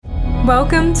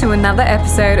Welcome to another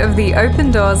episode of the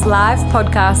Open Doors Live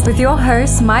podcast with your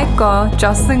hosts Mike Gore,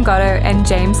 Jocelyn Gatto, and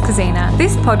James Kazina.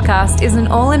 This podcast is an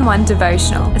all-in-one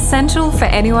devotional, essential for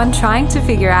anyone trying to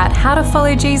figure out how to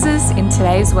follow Jesus in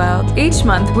today's world. Each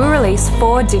month we'll release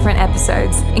 4 different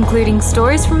episodes, including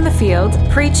stories from the field,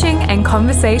 preaching, and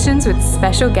conversations with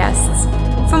special guests.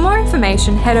 For more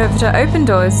information, head over to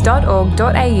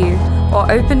opendoors.org.au or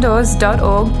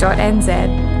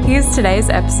opendoors.org.nz. Here's today's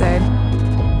episode.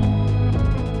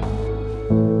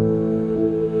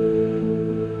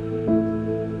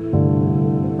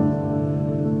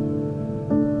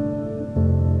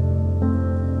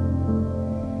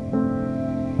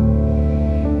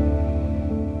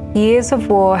 Years of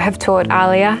war have taught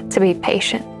Alia to be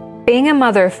patient. Being a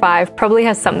mother of 5 probably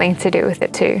has something to do with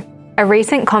it too. A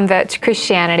recent convert to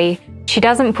Christianity, she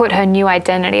doesn't put her new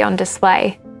identity on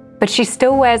display, but she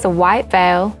still wears a white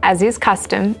veil, as is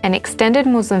custom, and extended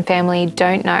Muslim family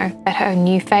don't know that her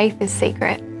new faith is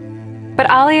secret. But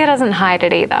Alia doesn't hide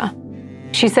it either.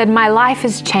 She said, "My life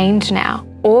has changed now.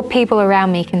 All people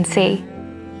around me can see."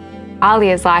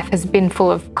 Alia's life has been full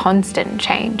of constant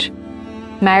change.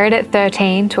 Married at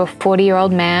 13 to a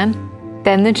 40-year-old man,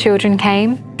 then the children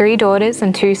came, 3 daughters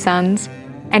and 2 sons,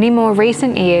 and in more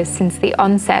recent years since the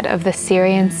onset of the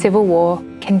Syrian civil war,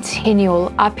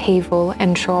 continual upheaval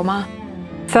and trauma.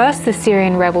 First, the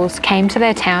Syrian rebels came to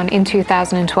their town in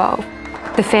 2012.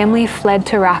 The family fled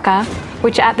to Raqqa,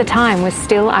 which at the time was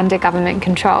still under government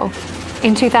control.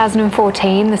 In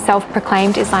 2014, the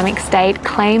self-proclaimed Islamic State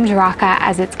claimed Raqqa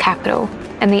as its capital,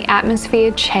 and the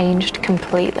atmosphere changed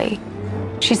completely.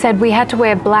 She said, "We had to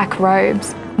wear black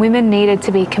robes. Women needed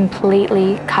to be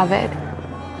completely covered."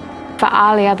 For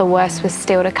Alia, the worst was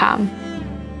still to come.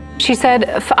 She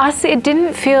said, "For us, it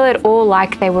didn't feel at all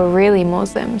like they were really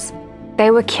Muslims. They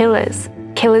were killers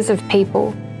of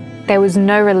people. There was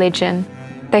no religion.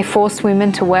 They forced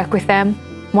women to work with them.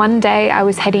 One day I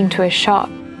was heading to a shop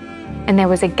and there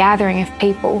was a gathering of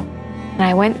people and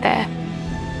I went there.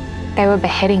 They were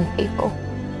beheading people."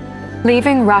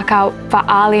 Leaving Raqqa for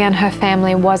Alia and her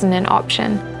family wasn't an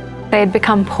option. They had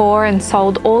become poor and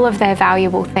sold all of their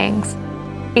valuable things.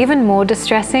 Even more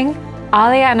distressing,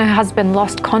 Alia and her husband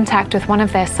lost contact with one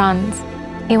of their sons.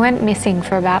 He went missing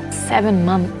for about 7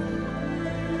 months.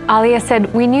 Alia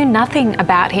said, "We knew nothing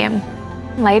about him.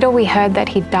 Later we heard that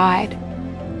he died.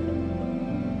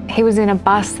 He was in a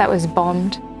bus that was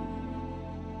bombed."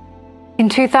 In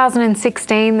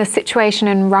 2016, the situation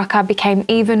in Raqqa became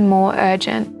even more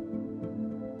urgent.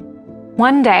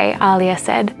 One day, Alia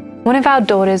said, one of our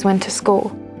daughters went to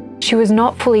school. She was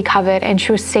not fully covered and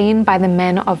she was seen by the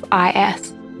men of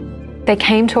IS. They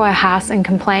came to our house and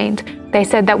complained. They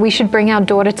said that we should bring our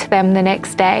daughter to them the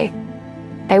next day.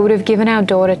 They would have given our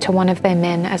daughter to one of their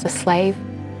men as a slave.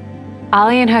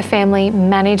 Alia and her family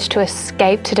managed to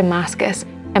escape to Damascus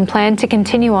and planned to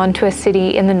continue on to a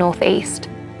city in the northeast.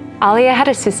 Alia had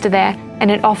a sister there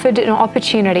and it offered an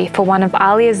opportunity for one of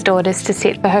Alia's daughters to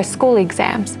sit for her school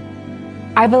exams.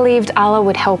 "I believed Allah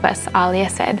would help us," Alia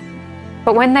said.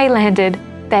 But when they landed,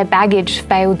 their baggage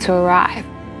failed to arrive.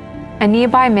 A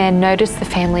nearby man noticed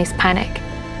the family's panic.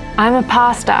 "I'm a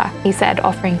pastor," he said,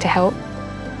 offering to help.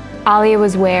 Alia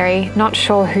was wary, not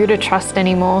sure who to trust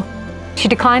anymore. She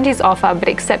declined his offer but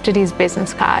accepted his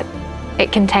business card.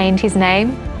 It contained his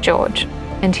name, George,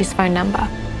 and his phone number.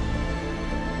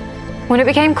 When it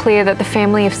became clear that the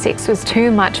family of 6 was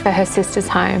too much for her sister's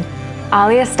home,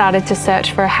 Alia started to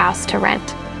search for a house to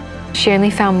rent. She only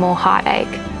found more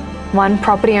heartache. One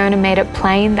property owner made it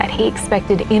plain that he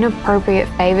expected inappropriate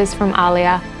favors from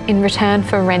Alia in return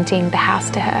for renting the house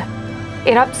to her.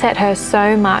 It upset her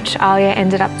so much Alia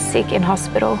ended up sick in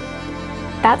hospital.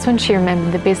 That's when she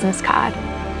remembered the business card.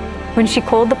 When she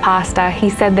called the pastor, he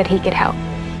said that he could help.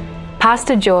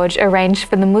 Pastor George arranged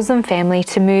for the Muslim family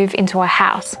to move into a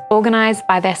house organized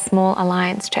by their small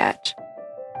alliance church.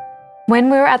 "When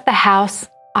we were at the house,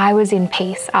 I was in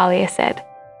peace," Alia said.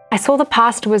 "I saw the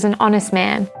pastor was an honest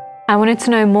man. I wanted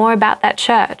to know more about that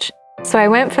church, so I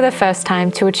went for the first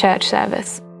time to a church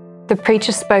service. The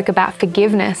preacher spoke about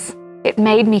forgiveness. It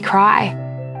made me cry.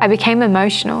 I became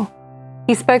emotional.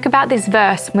 He spoke about this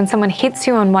verse, when someone hits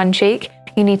you on one cheek,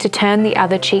 you need to turn the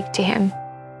other cheek to him."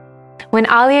 When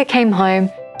Alia came home,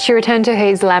 she returned to her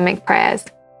Islamic prayers,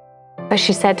 but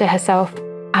she said to herself,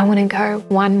 "I want to go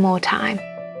one more time."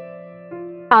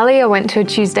 Alia went to a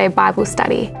Tuesday Bible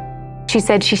study. She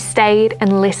said she stayed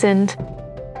and listened.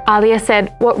 Alia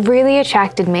said, "What really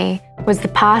attracted me was the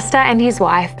pastor and his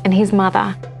wife and his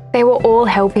mother. They were all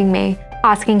helping me,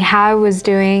 asking how I was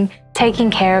doing, taking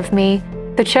care of me.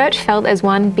 The church felt as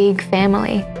one big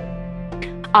family."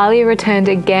 Alia returned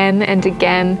again and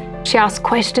again, She asked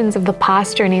questions of the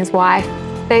pastor and his wife.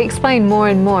 They explained more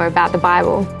and more about the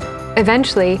Bible.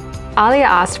 Eventually, Alia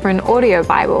asked for an audio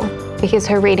Bible because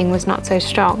her reading was not so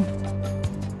strong.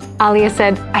 Alia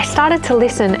said, "I started to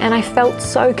listen and I felt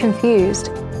so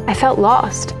confused. I felt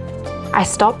lost. I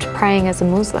stopped praying as a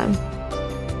Muslim."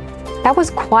 That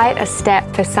was quite a step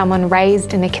for someone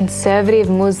raised in a conservative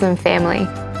Muslim family.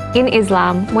 In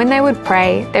Islam, when they would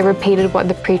pray, they repeated what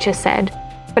the preacher said.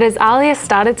 But as Alia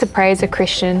started to pray as a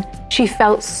Christian, she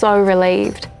felt so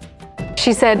relieved.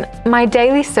 She said, "My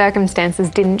daily circumstances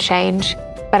didn't change,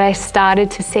 but I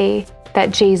started to see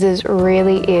that Jesus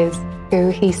really is who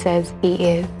he says he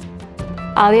is."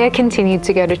 Alia continued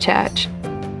to go to church.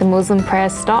 The Muslim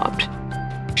prayers stopped.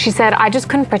 She said, "I just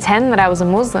couldn't pretend that I was a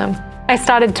Muslim. I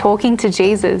started talking to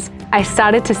Jesus. I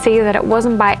started to see that it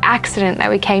wasn't by accident that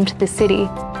we came to the city.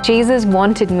 Jesus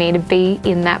wanted me to be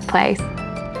in that place."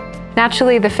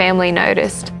 Naturally, the family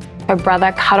noticed. Her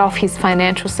brother cut off his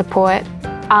financial support.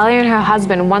 Alia and her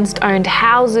husband once owned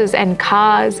houses and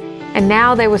cars, and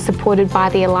now they were supported by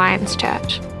the Alliance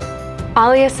Church.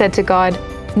 Alia said to God,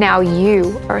 "Now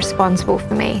you are responsible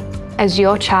for me. As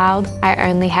your child, I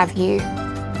only have you."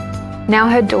 Now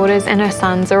her daughters and her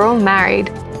sons are all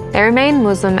married. They remain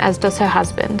Muslim, as does her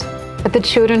husband, but the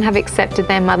children have accepted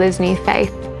their mother's new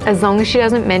faith, as long as she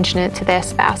doesn't mention it to their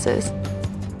spouses.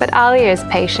 But Alia is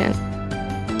patient.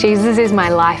 "Jesus is my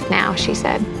life now," she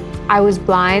said. "I was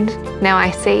blind, now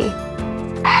I see.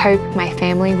 I hope my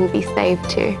family will be saved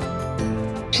too."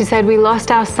 She said, "We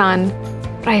lost our son,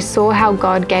 but I saw how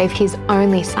God gave his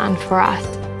only son for us.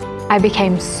 I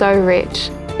became so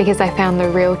rich because I found the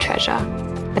real treasure,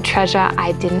 a treasure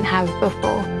I didn't have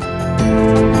before."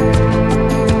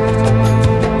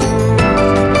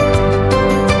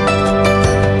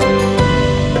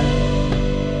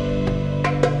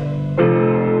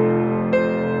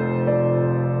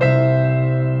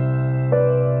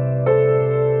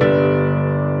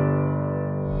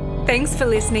 Thanks for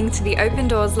listening to the Open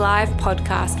Doors Live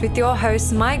podcast with your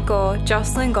hosts Mike Gore,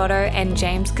 Jocelyn Gatto, and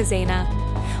James Kazina.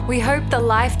 We hope the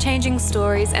life-changing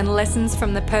stories and lessons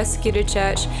from the persecuted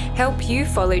church help you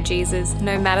follow Jesus,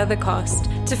 no matter the cost.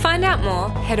 To find out more,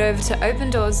 head over to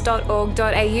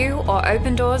opendoors.org.au or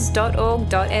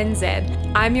opendoors.org.nz.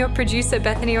 I'm your producer,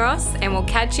 Bethany Ross, and we'll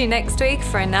catch you next week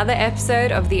for another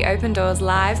episode of the Open Doors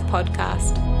Live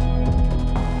podcast.